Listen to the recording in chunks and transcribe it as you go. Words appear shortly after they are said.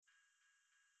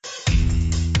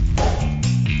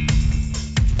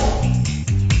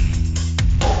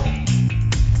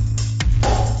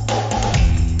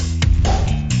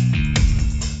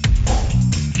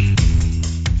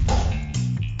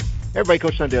Everybody,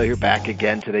 Coach Sundale here, back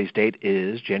again. Today's date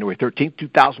is January 13th,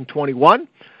 2021,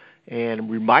 and I'm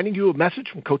reminding you of a message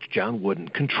from Coach John Wooden.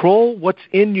 Control what's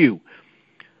in you.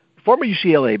 Former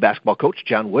UCLA basketball coach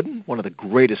John Wooden, one of the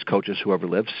greatest coaches who ever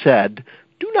lived, said,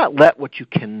 do not let what you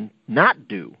cannot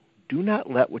do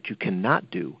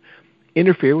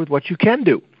interfere with what you can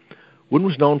do. Wooden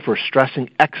was known for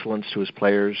stressing excellence to his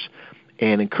players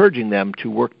and encouraging them to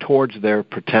work towards their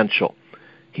potential.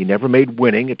 He never made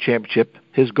winning a championship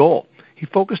his goal. He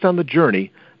focused on the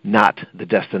journey, not the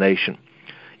destination.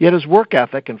 Yet his work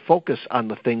ethic and focus on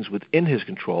the things within his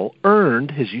control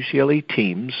earned his UCLA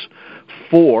teams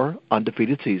 4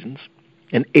 undefeated seasons,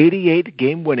 an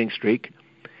 88-game winning streak,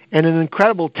 and an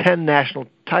incredible 10 national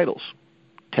titles,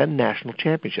 10 national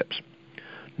championships.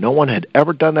 No one had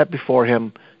ever done that before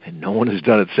him, and no one has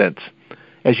done it since.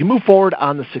 As you move forward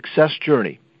on the success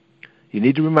journey, you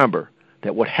need to remember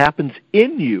that what happens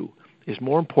in you is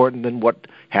more important than what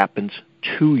happens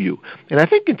to you. And I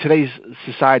think in today's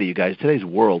society, you guys, today's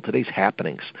world, today's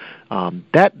happenings,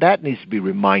 that needs to be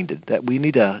reminded, that we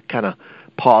need to kind of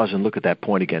pause and look at that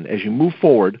point again. As you move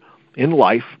forward in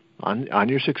life on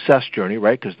your success journey,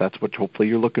 right, because that's what hopefully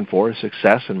you're looking for, is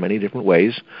success in many different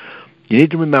ways, you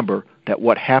need to remember that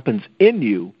what happens in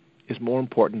you is more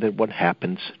important than what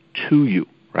happens to you,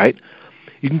 right?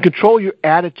 You can control your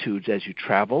attitudes as you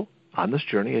travel on this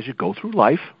journey, as you go through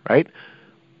life, right?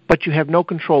 But you have no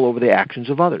control over the actions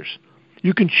of others.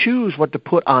 You can choose what to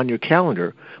put on your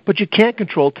calendar, but you can't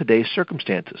control today's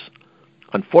circumstances.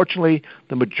 Unfortunately,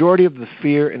 the majority of the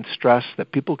fear and stress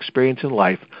that people experience in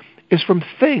life is from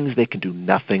things they can do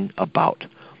nothing about.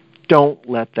 Don't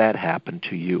let that happen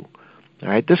to you. All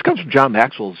right, this comes from John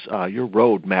Maxwell's Your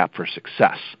Road Map for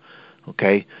Success.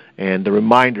 Okay, and the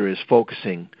reminder is focus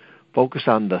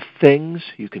on the things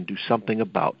you can do something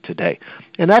about today.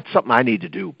 And that's something I need to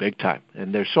do big time.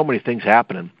 And there's so many things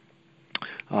happening.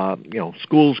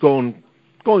 School's going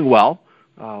well.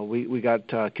 We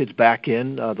got kids back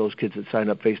in, those kids that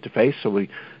signed up face-to-face. So we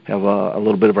have a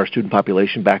little bit of our student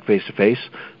population back face-to-face.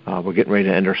 We're getting ready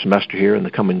to end our semester here in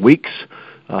the coming weeks,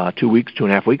 2 weeks,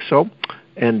 2.5 weeks.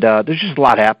 And there's just a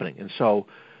lot happening. And so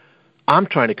I'm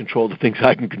trying to control the things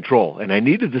I can control. And I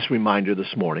needed this reminder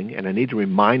this morning, and I need to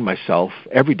remind myself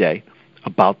every day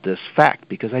about this fact,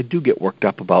 because I do get worked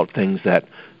up about things that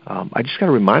I just got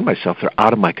to remind myself they're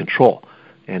out of my control.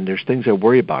 And there's things I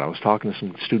worry about. I was talking to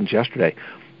some students yesterday.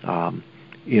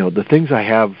 The things I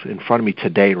have in front of me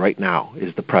today, right now,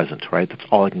 is the present, right? That's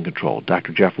all I can control.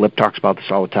 Dr. Jeff Lipp talks about this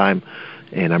all the time,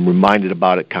 and I'm reminded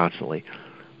about it constantly.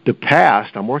 The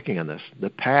past, I'm working on this. The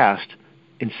past,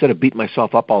 instead of beating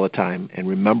myself up all the time and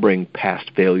remembering past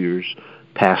failures,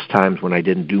 past times when I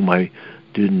didn't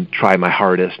try my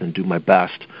hardest and do my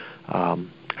best, I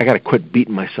got to quit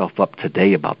beating myself up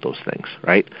today about those things,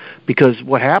 right? Because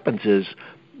what happens is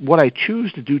what I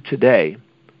choose to do today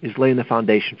is laying the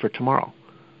foundation for tomorrow,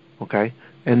 okay?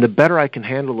 And the better I can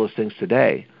handle those things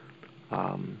today,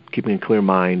 keeping a clear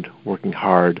mind, working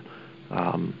hard,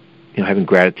 having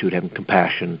gratitude, having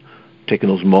compassion, taking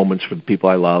those moments for the people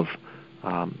I love,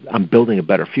 I'm building a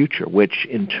better future, which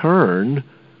in turn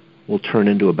will turn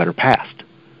into a better past.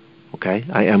 Okay?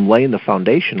 I am laying the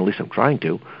foundation, at least I'm trying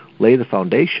to, lay the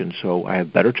foundation so I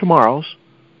have better tomorrows,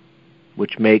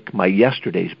 which make my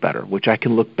yesterdays better, which I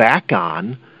can look back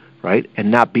on, right, and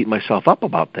not beat myself up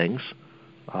about things,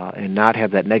 and not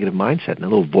have that negative mindset and a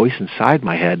little voice inside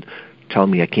my head telling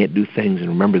me I can't do things and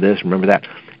remember this, remember that.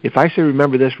 If I say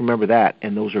remember this, remember that,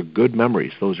 and those are good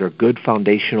memories, those are good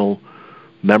foundational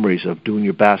memories of doing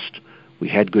your best. We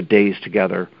had good days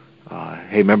together.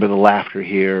 Hey, remember the laughter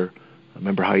here.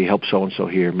 Remember how you helped so-and-so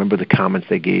here. Remember the comments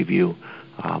they gave you.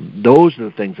 Those are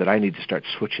the things that I need to start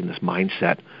switching this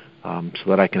mindset so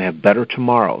that I can have better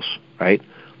tomorrows, right?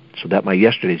 So that my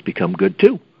yesterdays become good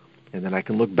too. And then I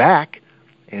can look back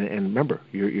and remember,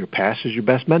 your past is your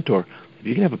best mentor. If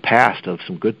you can have a past of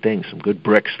some good things, some good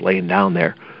bricks laying down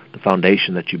there, the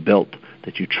foundation that you built,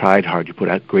 that you tried hard, you put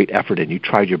out great effort in, you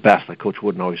tried your best, like Coach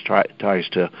Wooden always tried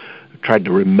to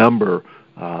remember,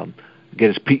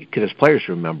 get his players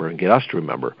to remember and get us to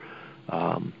remember.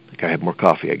 I think I have more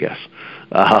coffee, I guess.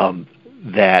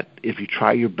 That if you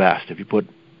try your best, if you put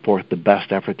forth the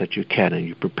best effort that you can and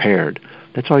you're prepared,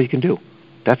 that's all you can do.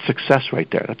 That's success right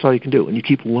there. That's all you can do. And you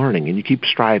keep learning and you keep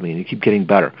striving and you keep getting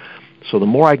better. So the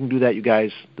more I can do that, you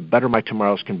guys, the better my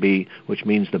tomorrows can be, which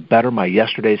means the better my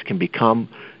yesterdays can become,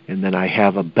 and then I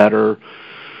have a better,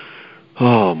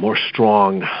 more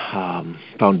strong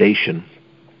foundation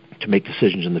to make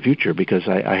decisions in the future because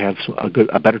I have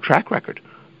a better track record,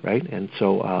 right? And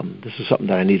so this is something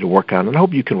that I need to work on, and I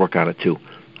hope you can work on it too,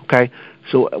 okay?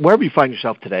 So wherever you find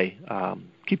yourself today,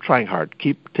 keep trying hard.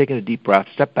 Keep taking a deep breath.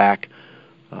 Step back.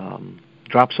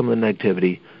 Drop some of the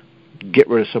negativity. Get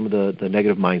rid of some of the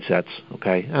negative mindsets.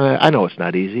 Okay, I know it's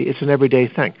not easy. It's an everyday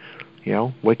thing.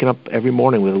 Waking up every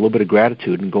morning with a little bit of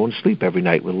gratitude and going to sleep every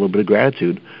night with a little bit of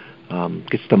gratitude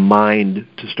gets the mind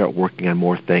to start working on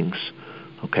more things.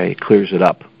 Okay, it clears it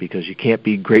up because you can't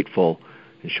be grateful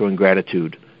and showing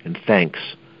gratitude and thanks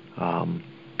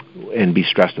and be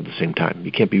stressed at the same time.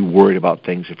 You can't be worried about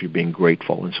things if you're being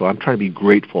grateful. And so I'm trying to be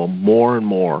grateful more and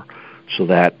more so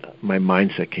that my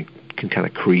mindset can kind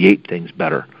of create things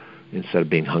better instead of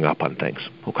being hung up on things.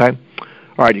 Okay?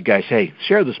 All right, you guys. Hey,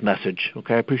 share this message.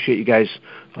 Okay? I appreciate you guys.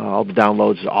 All the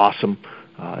downloads is awesome.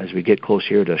 As we get close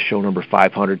here to show number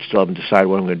 500, still haven't decided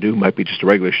what I'm going to do. Might be just a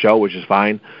regular show, which is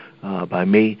fine by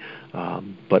me.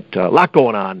 But a lot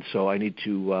going on, so I need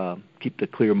to keep the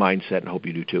clear mindset, and hope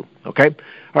you do too. Okay?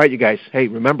 All right, you guys. Hey,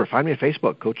 remember, find me on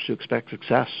Facebook, Coach to Expect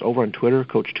Success. Over on Twitter,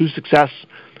 Coach to Success.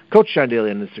 Coach John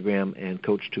Daly on Instagram, and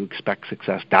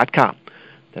CoachToExpectSuccess.com.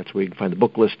 That's where you can find the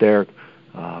book list there.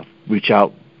 Reach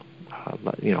out.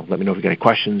 Let me know if you got any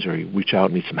questions, or you reach out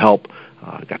and need some help.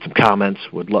 Got some comments.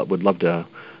 Would love to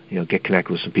get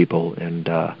connected with some people and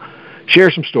share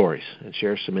some stories and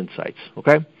share some insights.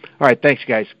 Okay? All right. Thanks,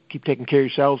 guys. Keep taking care of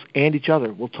yourselves and each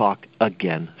other. We'll talk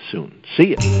again soon.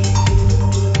 See ya.